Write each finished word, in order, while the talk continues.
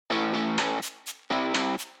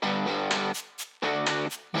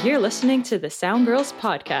You're listening to the Sound Girls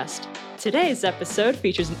podcast. Today's episode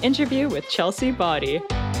features an interview with Chelsea Body.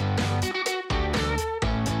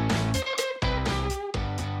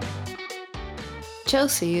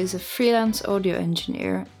 Chelsea is a freelance audio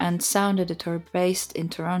engineer and sound editor based in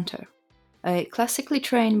Toronto. A classically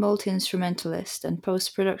trained multi-instrumentalist and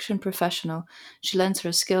post-production professional, she lends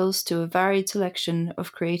her skills to a varied selection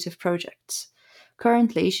of creative projects.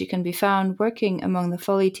 Currently, she can be found working among the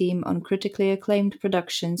Foley team on critically acclaimed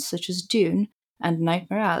productions such as Dune and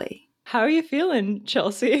Nightmare Alley. How are you feeling,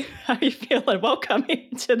 Chelsea? How are you feeling? Welcome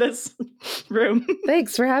to this room.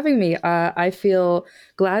 Thanks for having me. I feel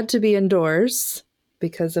glad to be indoors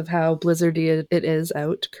because of how blizzardy it is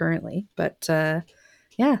out currently. But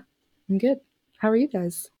yeah, I'm good. How are you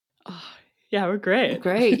guys? Oh, yeah, we're great.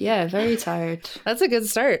 Great, yeah, very tired. That's a good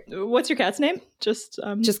start. What's your cat's name? Just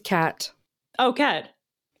Cat. Oh, Cat.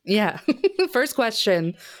 Yeah. First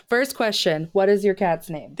question. What is your cat's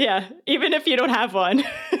name? Yeah, even if you don't have one.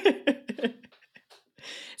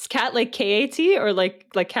 Is Cat like K-A-T or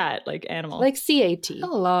like cat, like animal? Like C-A-T.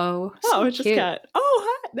 Hello. Oh, So it's just cute. Cat. Oh,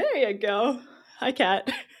 hi. There you go. Hi,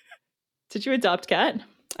 Cat. Did you adopt Cat?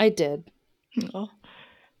 I did. Oh.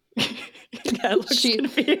 Cat looks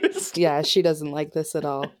confused. Yeah, she doesn't like this at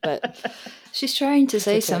all. But She's trying to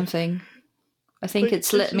say okay. something. I think Like,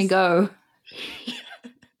 it's let me just- go.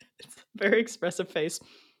 It's a very expressive face.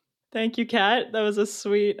 Thank you, Kat. That was a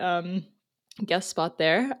sweet guest spot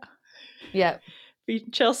there. yeah,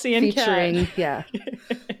 Chelsea and featuring, Kat. yeah,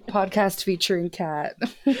 podcast featuring Cat.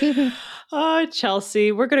 Oh,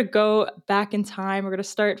 Chelsea, we're going to go back in time. We're going to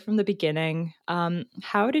start from the beginning.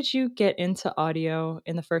 How did you get into audio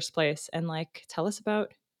in the first place? And tell us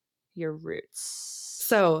about your roots.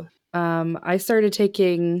 So I started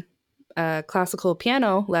taking classical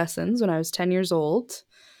piano lessons when I was 10 years old.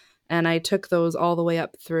 And I took those all the way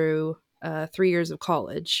up through 3 years of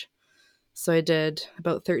college. So I did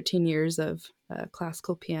about 13 years of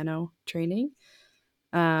classical piano training.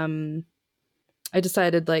 I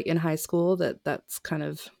decided in high school that that's kind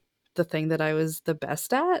of the thing that I was the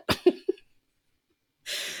best at.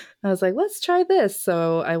 I was like, let's try this.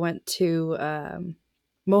 So I went to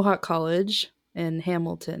Mohawk College in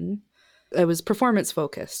Hamilton. It was performance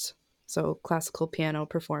focused. So classical piano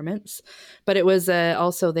performance. But it was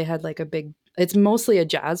also, they had it's mostly a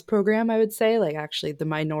jazz program, I would say. Actually, the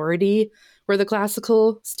minority were the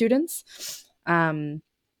classical students.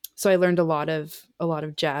 So I learned a lot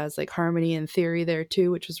of jazz, harmony and theory there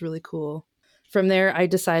too, which was really cool. From there, I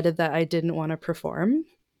decided that I didn't want to perform.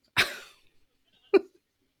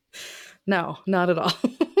 No, not at all.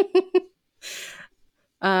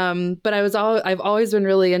 But I've always been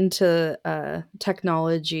really into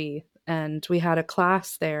technology, and we had a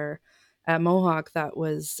class there at Mohawk that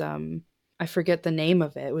was I forget the name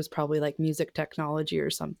of it. It was probably music technology or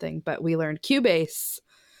something, but we learned Cubase.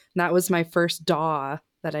 And that was my first DAW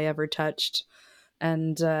that I ever touched.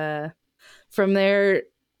 And from there,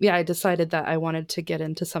 yeah, I decided that I wanted to get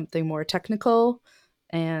into something more technical.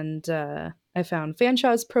 And I found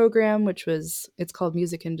Fanshaw's program, it's called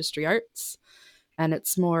Music Industry Arts. And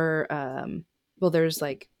it's more, there's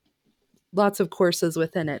lots of courses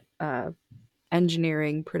within it,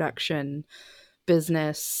 engineering, production,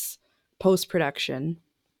 business, post-production.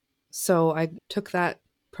 So I took that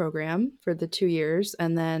program for the 2 years.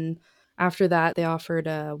 And then after that, they offered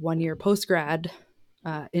a 1-year post-grad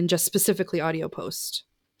in just specifically audio post.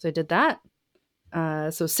 So I did that.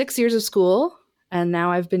 So 6 years of school. And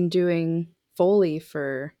now I've been doing Foley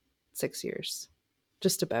for 6 years.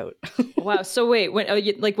 Just about. Wow. So wait,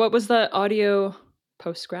 what was the audio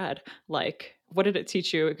post-grad like? What did it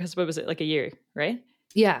teach you? Because what was it, a year, right?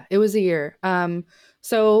 Yeah, it was a year.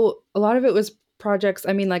 So a lot of it was projects.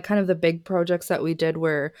 I mean, kind of the big projects that we did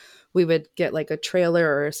where we would get a trailer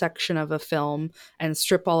or a section of a film and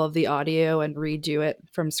strip all of the audio and redo it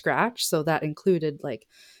from scratch. So that included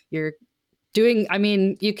you're doing, I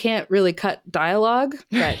mean, you can't really cut dialogue,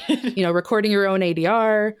 but recording your own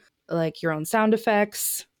ADR, your own sound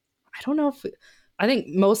effects. I think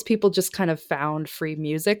most people just kind of found free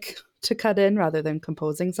music to cut in rather than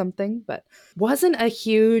composing something, but wasn't a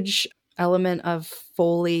huge element of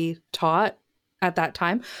Foley taught at that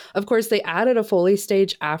time. Of course, they added a Foley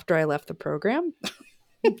stage after I left the program.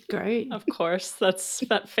 Great. Of course, that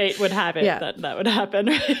fate would have it. Yeah. That would happen,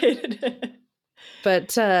 right?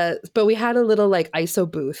 But we had a little ISO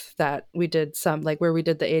booth that we did some where we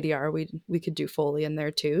did the ADR. We could do Foley in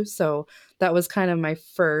there too. So that was kind of my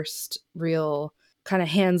first real kind of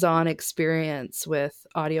hands-on experience with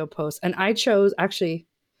audio post. And I chose, actually,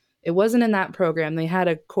 it wasn't in that program. They had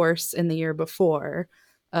a course in the year before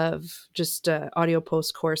of just audio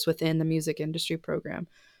post course within the music industry program.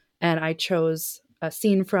 and I chose a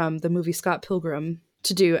scene from the movie Scott Pilgrim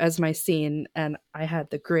to do as my scene, and I had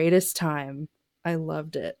the greatest time. I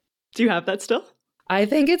loved it. Do you have that still? I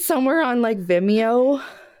think it's somewhere on like Vimeo.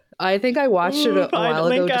 I think I watched it a Fine, while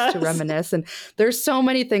ago link just to us. reminisce. And there's so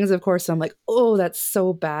many things, of course, I'm like, oh, that's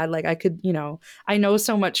so bad. Like I could, I know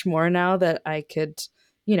so much more now that I could,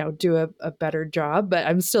 do a better job. But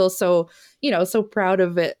I'm still so, so proud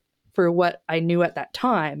of it for what I knew at that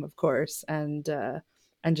time, of course. And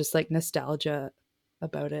just like nostalgia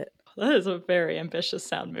about it. That is a very ambitious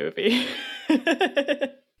sound movie.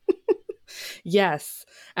 Yes.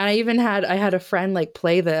 And I had a friend like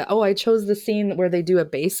play I chose the scene where they do a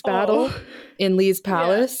bass battle in Lee's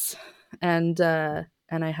Palace. Yeah.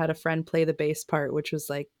 And I had a friend play the bass part, which was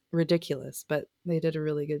like ridiculous, but they did a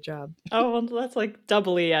really good job. Oh, well, that's like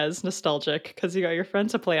doubly as nostalgic because you got your friend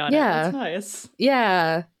to play on it. That's nice.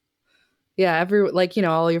 Yeah. Yeah.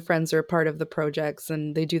 All your friends are a part of the projects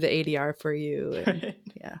and they do the ADR for you. And, right.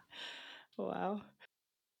 Yeah. Wow.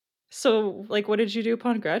 So, like, what did you do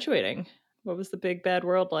upon graduating? What was the big bad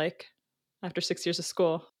world like after 6 years of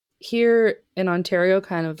school? Here in Ontario,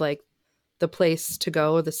 kind of like the place to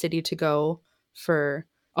go, the city to go for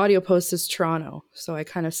audio post is Toronto. So I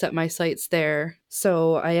kind of set my sights there.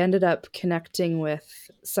 So I ended up connecting with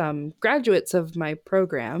some graduates of my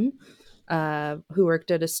program who worked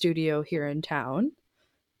at a studio here in town.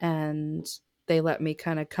 And they let me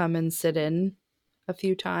kind of come and sit in a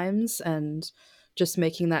few times, and just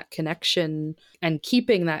making that connection and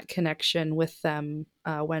keeping that connection with them.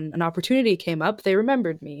 When an opportunity came up, they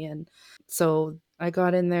remembered me. And so I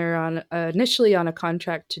got in there initially on a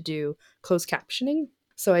contract to do closed captioning.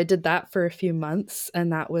 So I did that for a few months,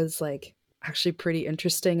 and that was like actually pretty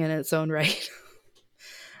interesting in its own right.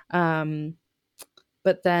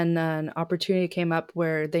 But then an opportunity came up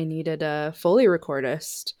where they needed a Foley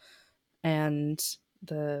recordist, and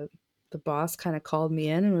the boss kind of called me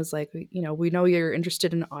in and was like, we know you're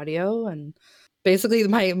interested in audio. And basically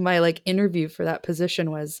my like interview for that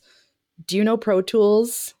position was, do you know Pro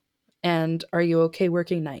Tools? And are you okay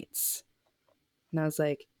working nights? And I was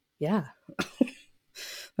like, yeah.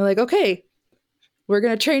 They're like, okay, we're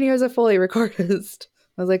going to train you as a Foley recordist.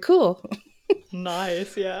 I was like, cool.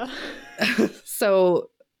 Nice. Yeah. So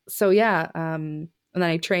yeah. And then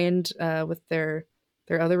I trained with their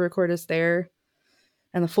other recordists there,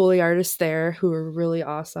 and the Foley artists there, who were really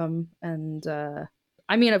awesome. And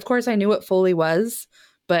I mean, of course I knew what Foley was,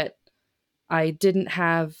 but I didn't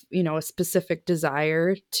have, a specific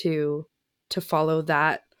desire to follow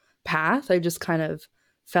that path. I just kind of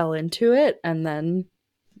fell into it, and then,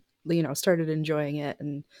 started enjoying it.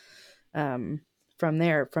 And from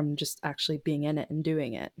there, from just actually being in it and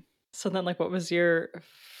doing it. So then, like, what was your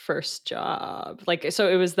first job? Like, so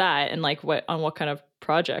it was that, and like, what kind of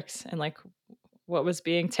projects, and like, what was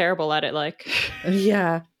being terrible at it like?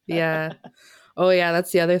 Yeah. Oh yeah,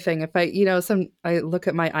 that's the other thing. If I look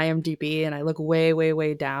at my IMDb and I look way, way,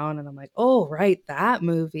 way down, and I'm like, oh right, that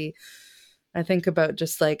movie. I think about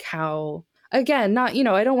just like how, again, not,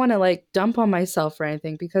 I don't want to like dump on myself or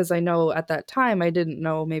anything, because I know at that time I didn't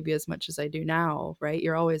know maybe as much as I do now, right?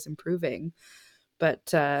 You're always improving.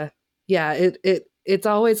 But yeah, it's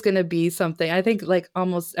always going to be something. I think like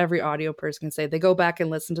almost every audio person can say they go back and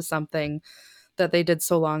listen to something that they did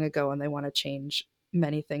so long ago and they want to change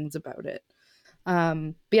many things about it.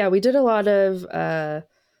 But yeah, we did a lot of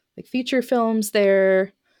like feature films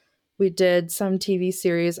there. We did some TV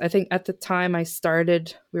series. I think at the time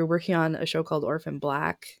we were working on a show called Orphan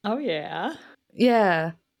Black. Oh yeah.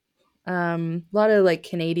 Yeah. A lot of like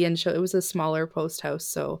Canadian show. It was a smaller post house,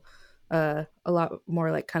 so a lot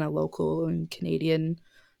more like kind of local and Canadian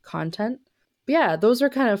content. But yeah, those are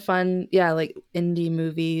kind of fun. Yeah, like indie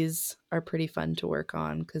movies are pretty fun to work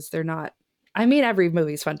on because they're not. I mean, every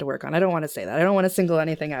movie's fun to work on. I don't want to say that. I don't want to single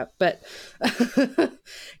anything out, but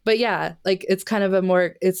but yeah, like it's kind of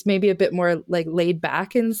it's maybe a bit more like laid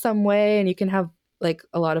back in some way, and you can have like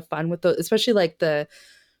a lot of fun with those, especially like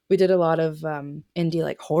we did a lot of indie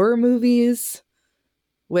like horror movies,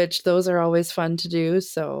 which those are always fun to do.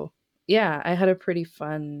 So yeah, I had a pretty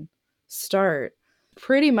fun start.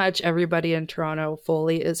 Pretty much everybody in Toronto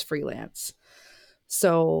Foley is freelance.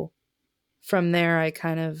 So from there, I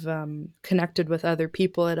kind of connected with other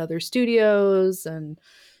people at other studios, and,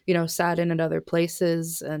 sat in at other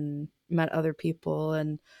places and met other people.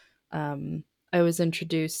 And I was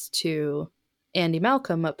introduced to Andy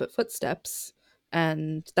Malcolm up at Footsteps,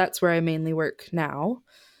 and that's where I mainly work now.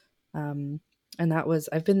 And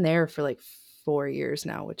I've been there for like 4 years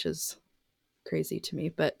now, which is crazy to me.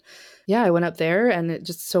 But yeah, I went up there, and it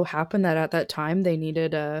just so happened that at that time they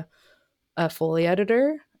needed a Foley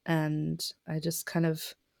editor, and I just kind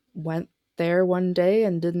of went there one day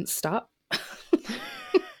and didn't stop.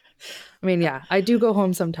 I mean, yeah, I do go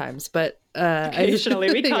home sometimes, but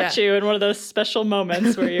occasionally we caught you in one of those special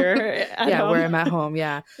moments where you're at home. Where I'm at home.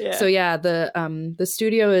 Yeah. So yeah, the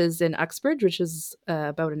studio is in Uxbridge, which is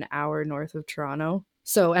about an hour north of Toronto.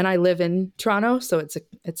 So, and I live in Toronto, so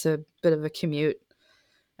it's a bit of a commute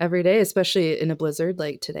every day, especially in a blizzard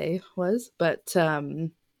like today was. But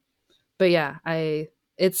yeah,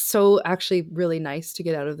 it's so actually really nice to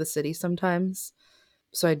get out of the city sometimes.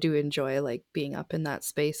 So I do enjoy like being up in that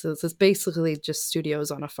space. It's basically just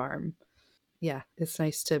studios on a farm. Yeah, it's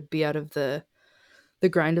nice to be out of the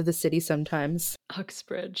grind of the city sometimes.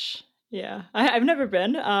 Uxbridge. Yeah. I've never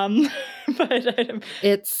been. But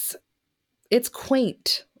it's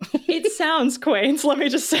quaint. It sounds quaint. Let me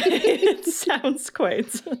just say it sounds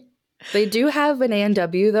quaint. They do have an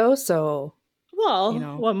A&W though, so well,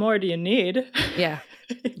 what more do you need? Yeah.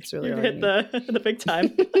 It's really you hit the big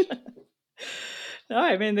time. No,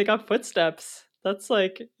 I mean, they got Footsteps. That's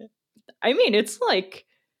like, I mean, it's like,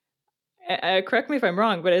 correct me if I'm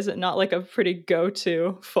wrong, but is it not like a pretty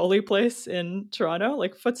go-to Foley place in Toronto?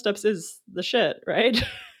 Like Footsteps is the shit, right?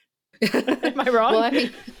 Am I wrong? Well,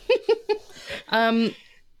 I mean,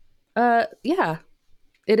 yeah,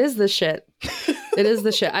 it is the shit. It is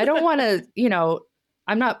the shit. I don't want to,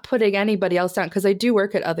 I'm not putting anybody else down because I do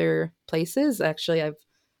work at other places. Actually,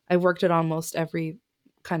 I've worked at almost every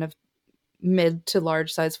kind of mid to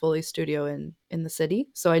large size Foley studio in the city.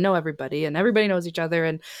 So I know everybody and everybody knows each other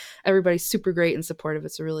and everybody's super great and supportive.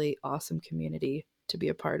 It's a really awesome community to be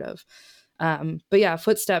a part of. But yeah,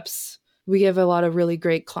 Footsteps, we have a lot of really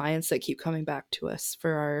great clients that keep coming back to us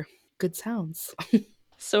for our good sounds.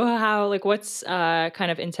 So how, like, what's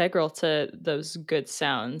kind of integral to those good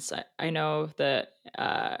sounds? I know the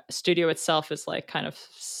studio itself is like kind of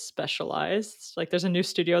specialized. Like there's a new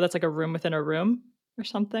studio that's like a room within a room or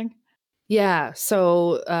something. Yeah.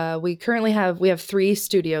 So we currently have 3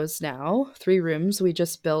 studios now, 3 rooms. We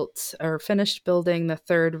just finished building the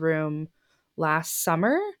 3rd room last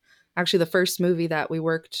summer. Actually, the first movie that we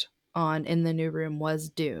worked on in the new room was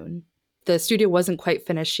Dune. The studio wasn't quite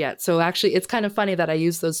finished yet. So actually, it's kind of funny that I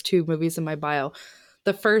use those 2 movies in my bio.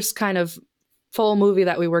 The first kind of full movie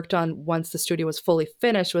that we worked on once the studio was fully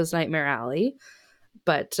finished was Nightmare Alley.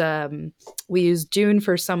 But we used Dune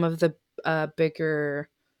for some of the bigger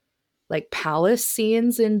like palace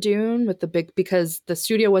scenes in Dune with because the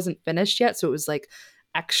studio wasn't finished yet. So it was like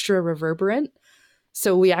extra reverberant.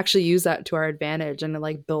 So we actually used that to our advantage and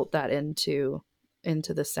like built that into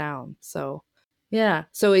the sound. So yeah.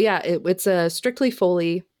 So yeah, it's a strictly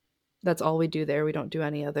Foley. That's all we do there. We don't do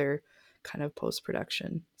any other kind of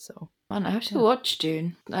post-production. So I have to watch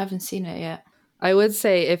Dune. I haven't seen it yet. I would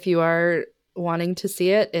say if you are wanting to see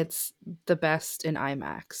it, it's the best in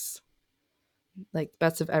IMAX. Like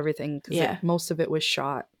best of everything because most of it was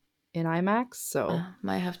shot in IMAX. So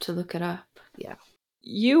might have to look it up. Yeah.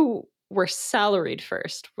 You were salaried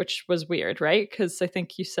first, which was weird, right? Because I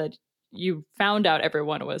think you said you found out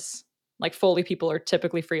everyone was like Foley people are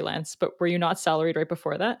typically freelance, but were you not salaried right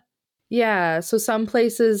before that? Yeah. So some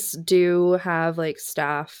places do have like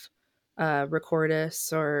staff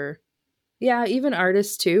recordists or even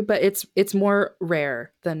artists too, but it's more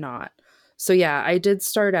rare than not. So yeah, I did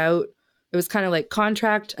start out, it was kind of like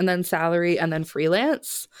contract and then salary and then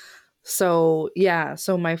freelance. So yeah,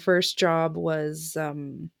 so my first job was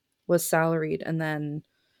salaried and then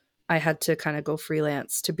I had to kind of go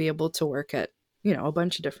freelance to be able to work at, a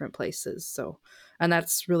bunch of different places. So, and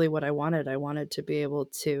that's really what I wanted. I wanted to be able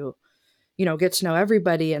to, get to know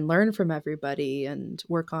everybody and learn from everybody and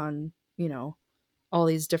work on, all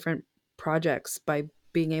these different projects by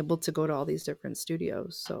being able to go to all these different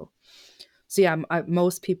studios. So yeah,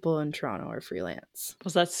 most people in Toronto are freelance.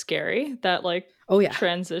 Was that scary? That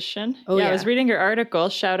transition? Oh yeah. I was reading your article.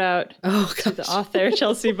 Shout out to the author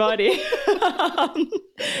Chelsea Body,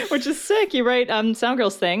 which is sick. You write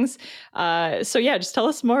Soundgirls things. So yeah, just tell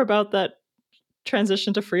us more about that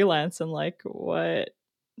transition to freelance and like what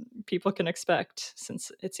people can expect,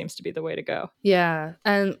 since it seems to be the way to go. Yeah,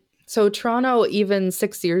 and so Toronto even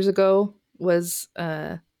 6 years ago was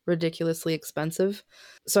ridiculously expensive.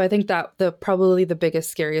 So I think that probably the biggest,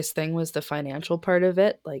 scariest thing was the financial part of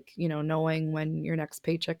it. Like, knowing when your next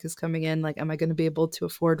paycheck is coming in, like, am I going to be able to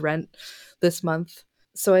afford rent this month?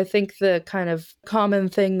 So I think the kind of common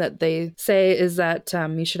thing that they say is that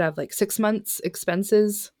you should have like 6 months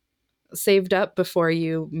expenses saved up before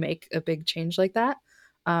you make a big change like that.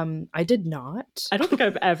 I did not. I don't think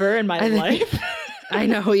I've ever in my life. I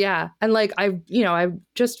know, yeah. And like I've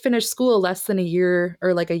just finished school less than a year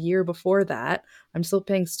or like a year before that. I'm still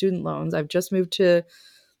paying student loans. I've just moved to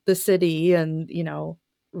the city and,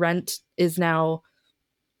 rent is now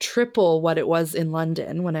triple what it was in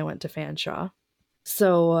London when I went to Fanshawe.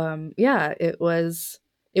 So yeah, it was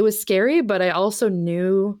scary, but I also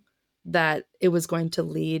knew that it was going to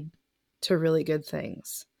lead to really good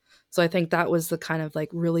things. So I think that was the kind of like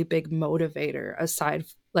really big motivator outside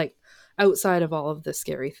of all of the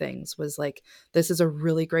scary things, was like, this is a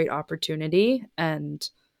really great opportunity, and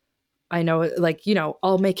I know, like, you know,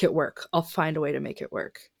 I'll make it work. I'll find a way to make it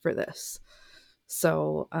work for this.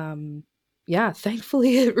 So yeah,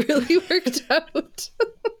 thankfully it really worked out.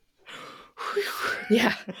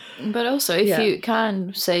 Yeah. But also, if you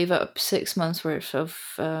can save up 6 months worth of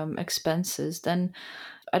expenses, then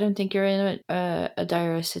I don't think you're in a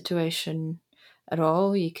dire situation at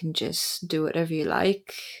all. You can just do whatever you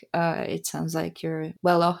like. It sounds like you're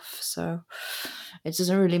well off, so it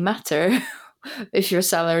doesn't really matter if you're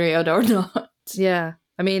salaried or not. Yeah.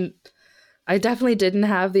 I mean, I definitely didn't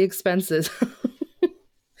have the expenses.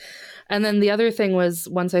 And then the other thing was,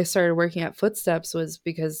 once I started working at Footsteps, was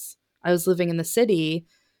because I was living in the city,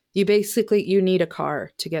 you need a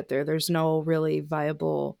car to get there. There's no really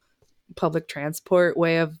viable public transport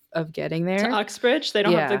way of getting there. To Uxbridge? They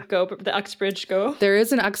don't have the Uxbridge Go? There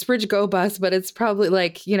is an Uxbridge Go bus, but it's probably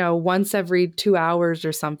like, you know, once every 2 hours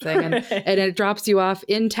or something. And, and it drops you off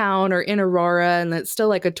in town or in Aurora, and it's still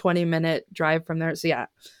like a 20-minute drive from there. So yeah,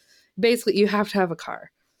 basically you have to have a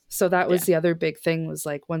car. So that was the other big thing, was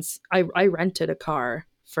like, once I rented a car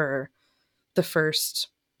for the first,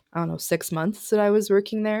 I don't know, 6 months that I was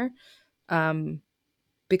working there.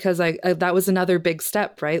 Because I that was another big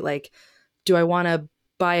step, right? Like, do I want to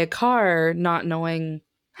buy a car not knowing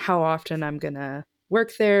how often I'm going to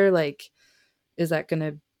work there? Like, is that going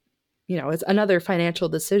to, you know, it's another financial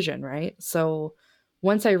decision, right? So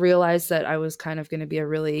once I realized that I was kind of going to be a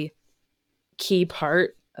really key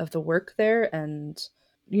part of the work there, and,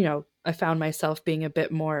 you know, I found myself being a bit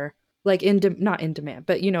more like not in demand,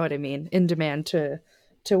 but you know what I mean, in demand to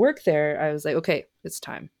work there, I was like, okay, it's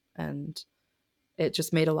time. And it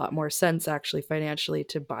just made a lot more sense, actually, financially,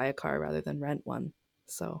 to buy a car rather than rent one.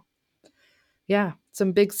 So yeah,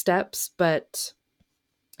 some big steps, but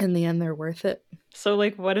in the end, they're worth it. So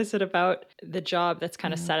like, what is it about the job that's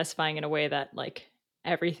kind of satisfying in a way that like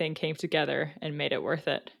everything came together and made it worth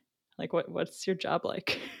it? Like, what's your job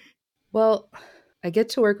like? Well, I get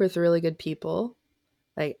to work with really good people.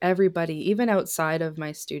 Like, everybody, even outside of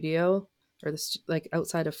my studio, or like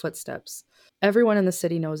outside of Footsteps, everyone in the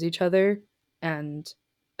city knows each other, and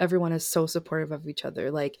everyone is so supportive of each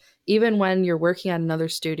other. Like, even when you're working at another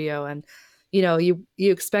studio and, you know, you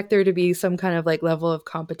expect there to be some kind of like level of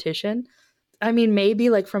competition. I mean,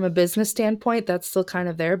 maybe like from a business standpoint, that's still kind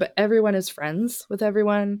of there, but everyone is friends with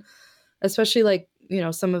everyone, especially like, you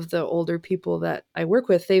know, some of the older people that I work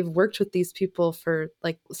with, they've worked with these people for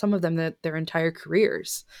like, some of them, that their entire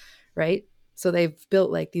careers, right? So they've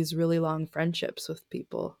built like these really long friendships with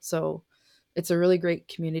people. So it's a really great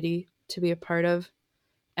community to be a part of.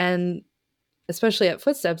 And especially at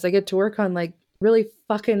Footsteps, I get to work on like really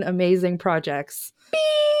fucking amazing projects.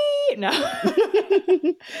 No.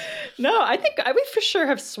 No, I think we for sure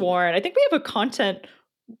have sworn. I think we have a content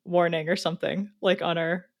warning or something like on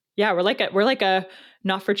our, we're like a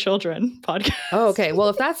not for children podcast. Oh, okay. Well,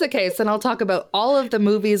 if that's the case, then I'll talk about all of the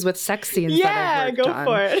movies with sex scenes that I've worked on.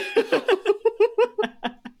 For it.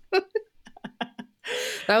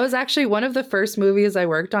 That was actually one of the first movies I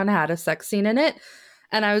worked on, had a sex scene in it.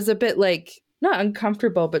 And I was a bit like, not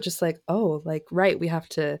uncomfortable, but just like, oh, like, right, we have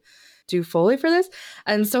to do Foley for this.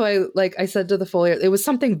 And so I said to the Foley, it was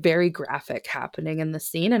something very graphic happening in the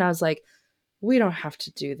scene. And I was like, we don't have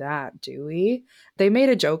to do that, do we? They made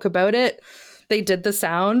a joke about it. They did the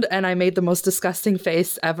sound, and I made the most disgusting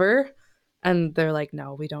face ever. And they're like,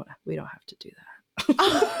 no, we don't have to do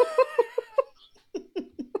that.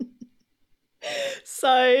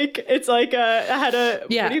 Psych. It's like I had what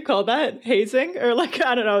do you call that? Hazing? Or like,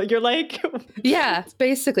 I don't know. You're like, yeah,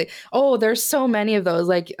 basically. Oh, there's so many of those.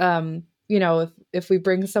 Like, you know, if we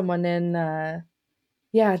bring someone in,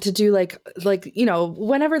 to do like, you know,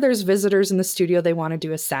 whenever there's visitors in the studio, they want to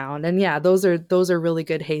do a sound. And yeah, those are really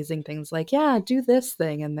good hazing things. Like, yeah, do this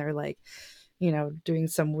thing. And they're like, you know, doing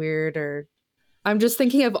some weird, or I'm just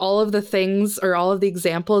thinking of all of the things or all of the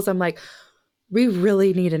examples. I'm like, we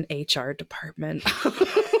really need an HR department.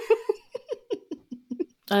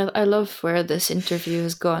 I love where this interview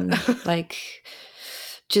has gone. Like,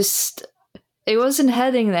 just, it wasn't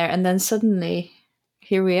heading there, and then suddenly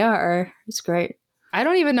here we are. It's great. I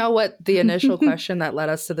don't even know what the initial question that led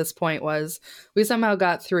us to this point was. We somehow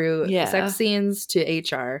got through sex scenes to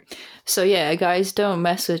HR. So yeah, guys, don't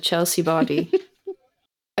mess with Chelsea Body.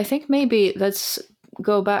 I think maybe let's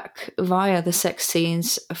go back via the sex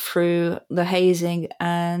scenes through the hazing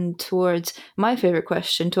and towards my favorite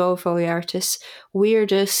question to all Foley artists: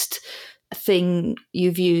 weirdest thing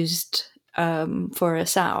you've used for a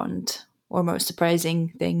sound, or most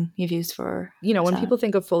surprising thing you've used for when sound? people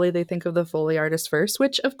think of Foley, they think of the Foley artist first,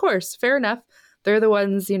 which of course, fair enough. They're the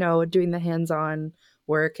ones, doing the hands-on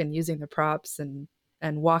work and using the props and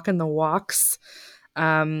walking the walks.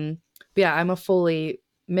 But yeah, I'm a Foley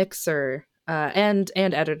mixer and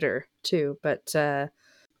editor too. But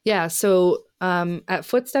yeah, so at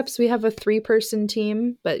Footsteps we have a 3-person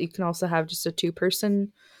team, but you can also have just a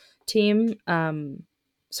 2-person team.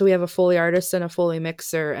 So we have a Foley artist and a Foley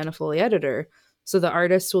mixer and a Foley editor. So the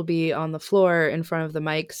artist will be on the floor in front of the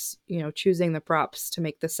mics, choosing the props to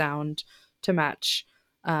make the sound to match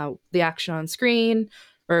the action on screen,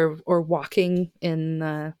 or walking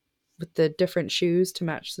in with the different shoes to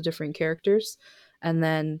match the different characters. And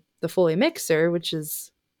then the Foley mixer, which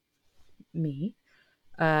is me,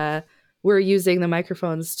 we're using the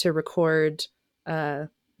microphones to record the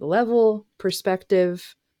level,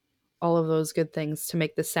 perspective, all of those good things to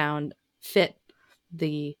make the sound fit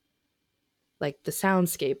the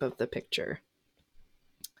soundscape of the picture.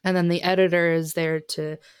 And then the editor is there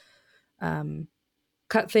to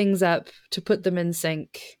cut things up, to put them in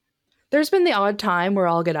sync. There's been the odd time where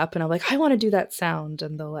I'll get up and I'm like, I want to do that sound,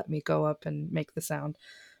 and they'll let me go up and make the sound.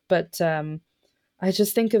 But I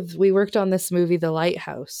just think of, we worked on this movie, The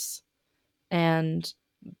Lighthouse, and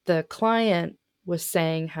the client was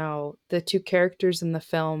saying how the 2 characters in the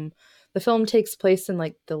film takes place in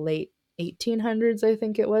like the late 1800s, I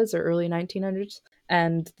think it was, or early 1900s.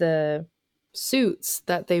 And the suits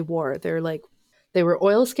that they wore, they were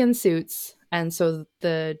oilskin suits. And so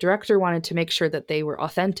the director wanted to make sure that they were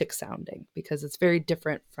authentic sounding, because it's very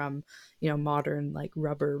different from, modern like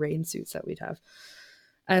rubber rain suits that we'd have.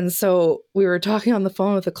 And so we were talking on the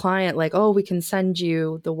phone with the client, like, oh, we can send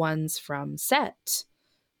you the ones from set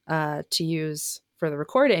to use for the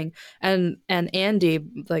recording. And Andy,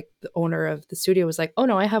 like the owner of the studio, was like, oh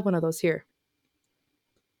no, I have one of those here.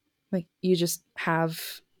 Like, you just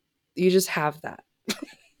have that.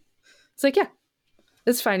 It's like, yeah,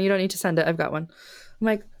 it's fine. You don't need to send it. I've got one. I'm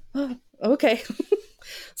like, oh, okay.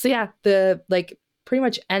 So yeah, pretty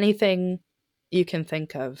much anything you can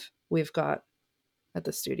think of, we've got at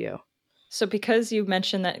the studio. So because you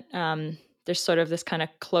mentioned that there's sort of this kind of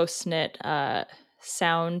close-knit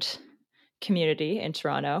sound community in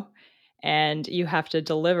Toronto, and you have to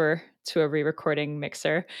deliver to a re-recording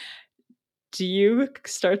mixer, do you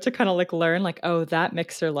start to kind of like learn, like, oh, that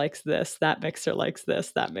mixer likes this, that mixer likes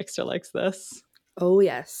this, that mixer likes this? Oh,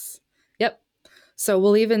 yes. Yep. So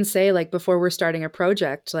we'll even say, like, before we're starting a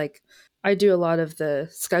project, like, I do a lot of the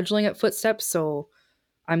scheduling at Footsteps, so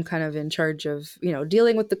I'm kind of in charge of,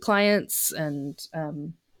 dealing with the clients and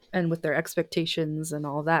with their expectations and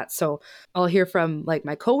all that. So I'll hear from like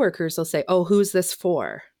my coworkers, they'll say, oh, who's this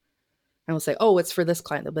for? And we'll say, oh, it's for this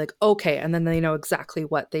client. They'll be like, okay. And then they know exactly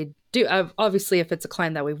what they do. Obviously, if it's a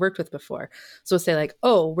client that we've worked with before. So we'll say like,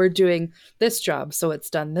 oh, we're doing this job, so it's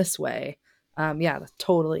done this way. Yeah,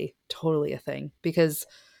 totally a thing, because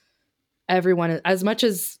everyone is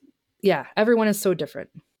so different.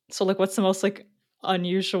 So like, what's the most like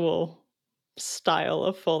unusual style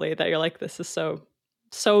of Foley that you're like, this is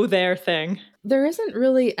so their thing? There isn't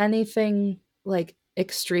really anything like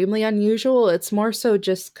extremely unusual. It's more so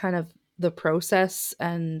just kind of the process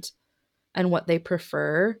and what they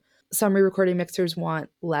prefer. Some re-recording mixers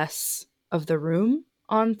want less of the room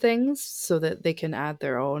on things so that they can add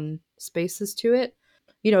their own spaces to it.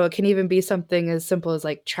 It can even be something as simple as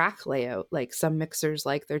like track layout. Like some mixers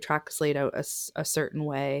like their tracks laid out a certain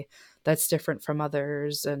way that's different from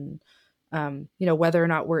others. And, whether or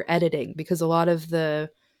not we're editing, because a lot of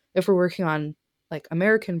if we're working on like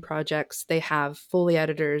American projects, they have Foley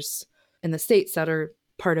editors in the States that are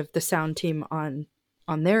part of the sound team on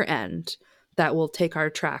their end that will take our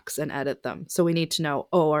tracks and edit them. So we need to know,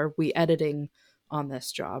 oh, are we editing on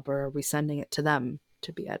this job, or are we sending it to them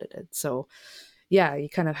to be edited? So yeah, you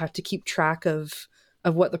kind of have to keep track of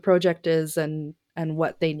what the project is and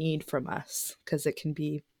what they need from us, because it can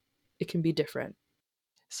be different.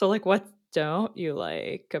 So like, what don't you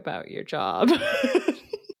like about your job?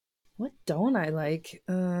 What don't I like?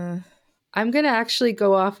 I'm going to actually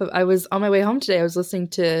go off of, I was on my way home today, I was listening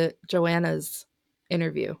to Joanna's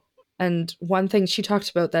interview. And one thing she talked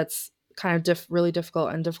about that's kind of really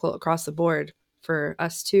difficult across the board for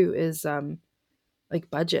us too is like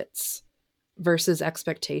budgets versus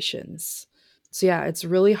expectations. So yeah, it's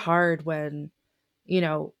really hard when,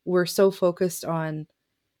 we're so focused on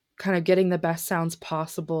kind of getting the best sounds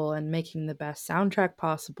possible and making the best soundtrack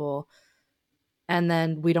possible. and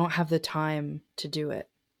then we don't have the time to do it,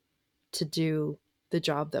 to do the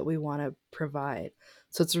job that we want to provide.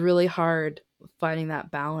 So it's really hard finding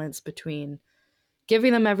that balance between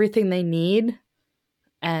giving them everything they need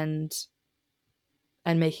and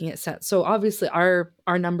making it sound. So obviously our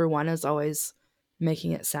number one is always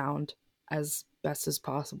making it sound as best as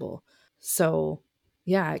possible. So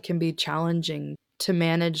yeah, it can be challenging to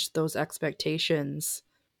manage those expectations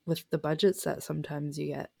with the budgets that sometimes you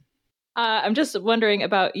get. I'm just wondering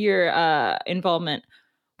about your involvement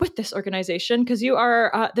with this organization, because you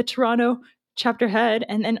are the Toronto chapter head,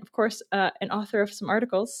 and then of course an author of some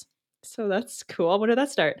articles. So that's cool. When did that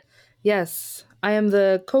start? Yes, I am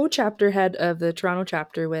the co-chapter head of the Toronto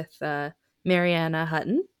chapter with Mariana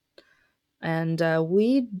Hutton, and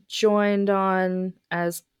we joined on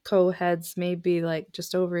as co-heads maybe like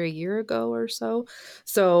just over a year ago or so.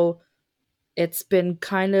 So it's been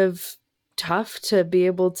kind of tough to be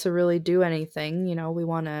able to really do anything. You know, we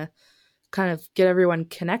want to kind of get everyone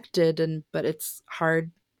connected, and but it's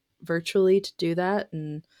hard virtually to do that,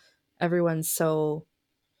 and everyone's so,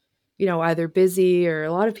 you know, either busy or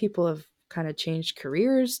a lot of people have kind of changed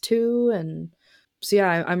careers too. And so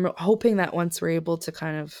yeah, I'm hoping that once we're able to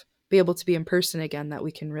kind of be able to be in person again, that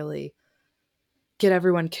we can really get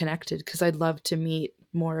everyone connected, because I'd love to meet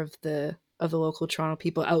more of the local Toronto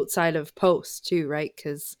people outside of Post too, right?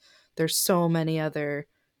 Because there's so many other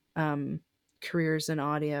careers in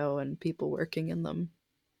audio and people working in them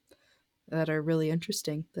that are really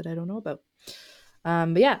interesting that I don't know about.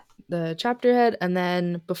 But yeah, the chapter head. And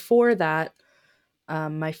then before that,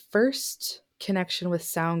 my first connection with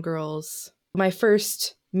Sound Girls, my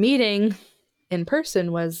first meeting in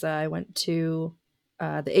person was I went to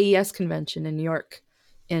the AES convention in New York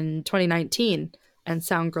in 2019, and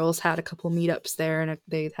Sound Girls had a couple meetups there, and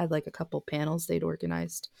they had like a couple panels they'd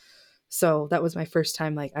organized. So that was my first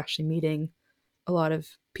time like actually meeting a lot of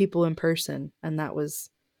people in person, and that was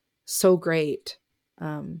so great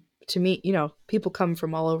to meet. You know, people come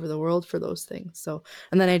from all over the world for those things. So,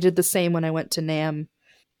 and then I did the same when I went to NAMM.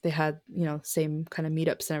 They had, you know, same kind of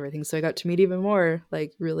meetups and everything. So I got to meet even more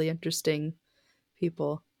like really interesting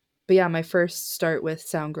people. But yeah, my first start with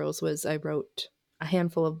Sound Girls was I wrote a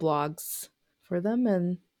handful of blogs for them,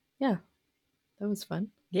 and yeah, that was fun.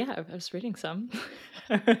 Yeah, I was reading some.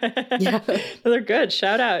 Yeah. They're good.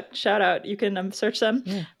 Shout out. Shout out. You can search them,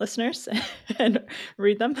 Yeah. listeners, and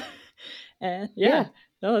read them. And Yeah.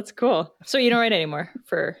 no, that's cool. So you don't write anymore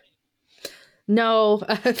for... No,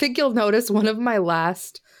 I think you'll notice one of my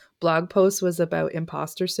last blog posts was about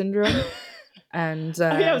imposter syndrome. And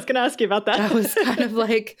oh, yeah, I was going to ask you about that. That was kind of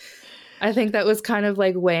like, I think that was kind of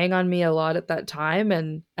like weighing on me a lot at that time.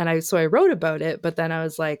 And so I wrote about it, but then I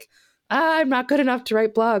was like, I'm not good enough to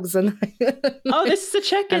write blogs. And oh, this is a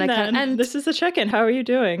check-in then. And this is a check-in. How are you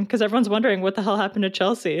doing? Because everyone's wondering what the hell happened to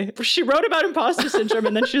Chelsea. She wrote about imposter syndrome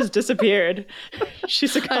and then she just disappeared.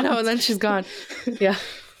 She's a I know, and then she's gone. Yeah.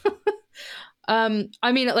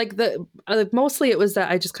 I mean, like mostly it was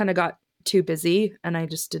that I just kind of got too busy, and I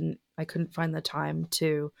couldn't find the time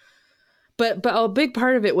to. But a big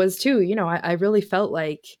part of it was too, you know, I really felt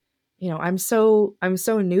like, you know, I'm so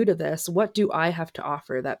new to this. What do I have to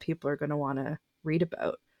offer that people are going to want to read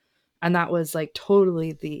about? And that was like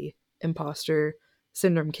totally the imposter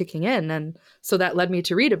syndrome kicking in, and so that led me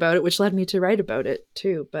to read about it, which led me to write about it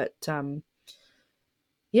too. But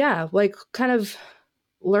yeah, like kind of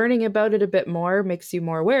learning about it a bit more makes you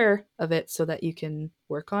more aware of it so that you can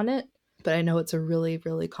work on it. But I know it's a really,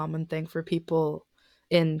 really common thing for people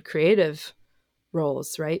in creative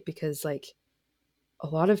roles, right? Because like a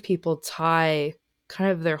lot of people tie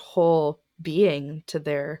kind of their whole being to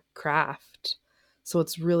their craft. So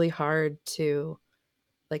it's really hard to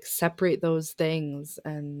like separate those things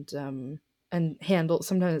and handle.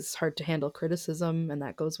 Sometimes it's hard to handle criticism, and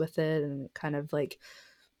that goes with it, and it kind of like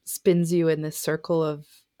spins you in this circle of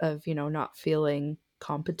you know, not feeling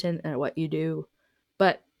competent at what you do.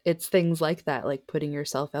 But it's things like that, like putting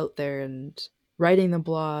yourself out there and writing the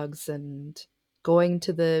blogs and going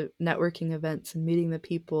to the networking events and meeting the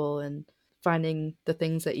people and finding the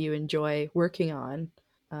things that you enjoy working on,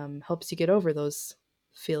 helps you get over those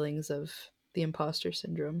feelings of the imposter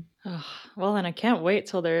syndrome. Oh, well, and I can't wait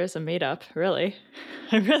till there is a meetup, really.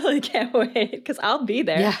 I really can't wait, because I'll be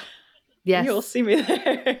there. Yeah. Yes. You'll see me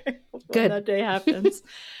there when Good. that day happens.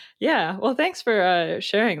 Yeah. Well, thanks for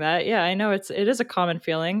sharing that. Yeah, I know it is a common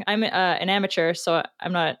feeling. I'm an amateur, so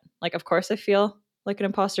I'm not like, of course I feel like an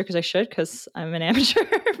imposter because I should, because I'm an amateur.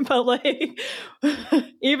 But like,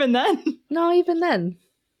 even then. No, even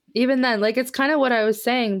then, like, it's kind of what I was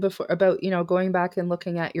saying before about, you know, going back and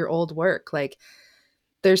looking at your old work. Like,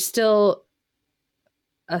 there's still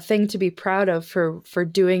a thing to be proud of for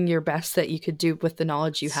doing your best that you could do with the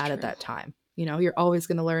knowledge you It's had true. at that time. You know, you're always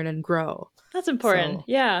going to learn and grow. That's important. So,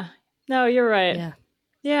 yeah. No, you're right. yeah,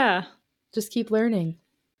 Yeah. just keep learning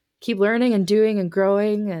and doing and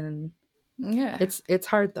growing. And Yeah. it's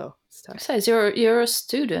hard though. It's tough. Besides, you're a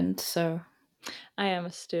student, so I am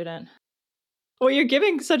a student. Well, you're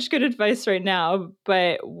giving such good advice right now,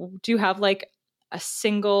 but do you have like a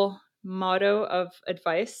single motto of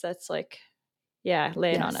advice that's like, yeah,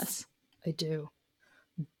 lay it on Yes. us? I do.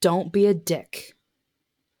 Don't be a dick.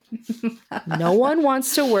 No one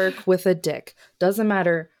wants to work with a dick. Doesn't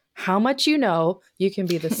matter how much you know, you can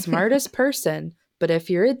be the smartest person, but if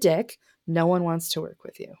you're a dick, no one wants to work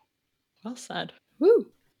with you. Well said. Woo.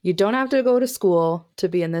 You don't have to go to school to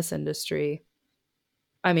be in this industry.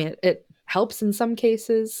 I mean, it helps in some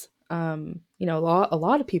cases. You know, a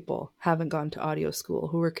lot of people haven't gone to audio school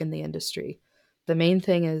who work in the industry. The main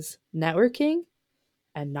thing is networking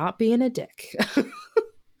and not being a dick.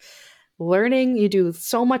 Learning, you do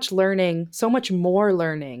so much learning, so much more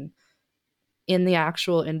learning in the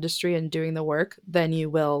actual industry and doing the work than you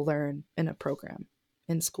will learn in a program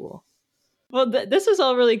in school. Well, this is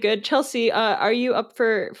all really good. Chelsea, are you up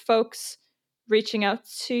for folks reaching out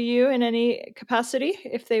to you in any capacity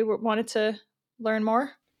if they wanted to learn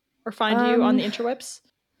more or find you on the interwebs?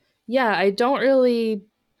 Yeah, I don't really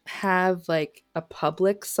have like a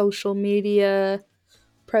public social media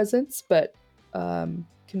presence, but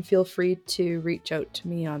can feel free to reach out to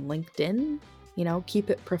me on LinkedIn. You know, keep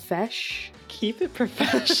it profesh. Keep it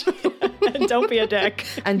profesh. And don't be a dick.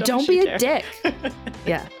 And don't be a dick.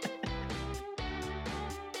 Yeah.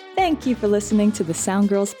 Thank you for listening to the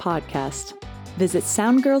Soundgirls podcast. Visit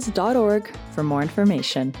soundgirls.org for more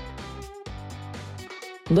information.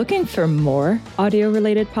 Looking for more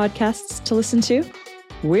audio-related podcasts to listen to?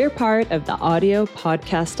 We're part of the Audio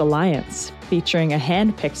Podcast Alliance, featuring a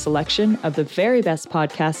hand-picked selection of the very best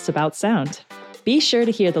podcasts about sound. Be sure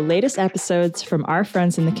to hear the latest episodes from our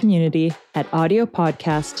friends in the community at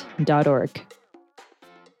audiopodcast.org.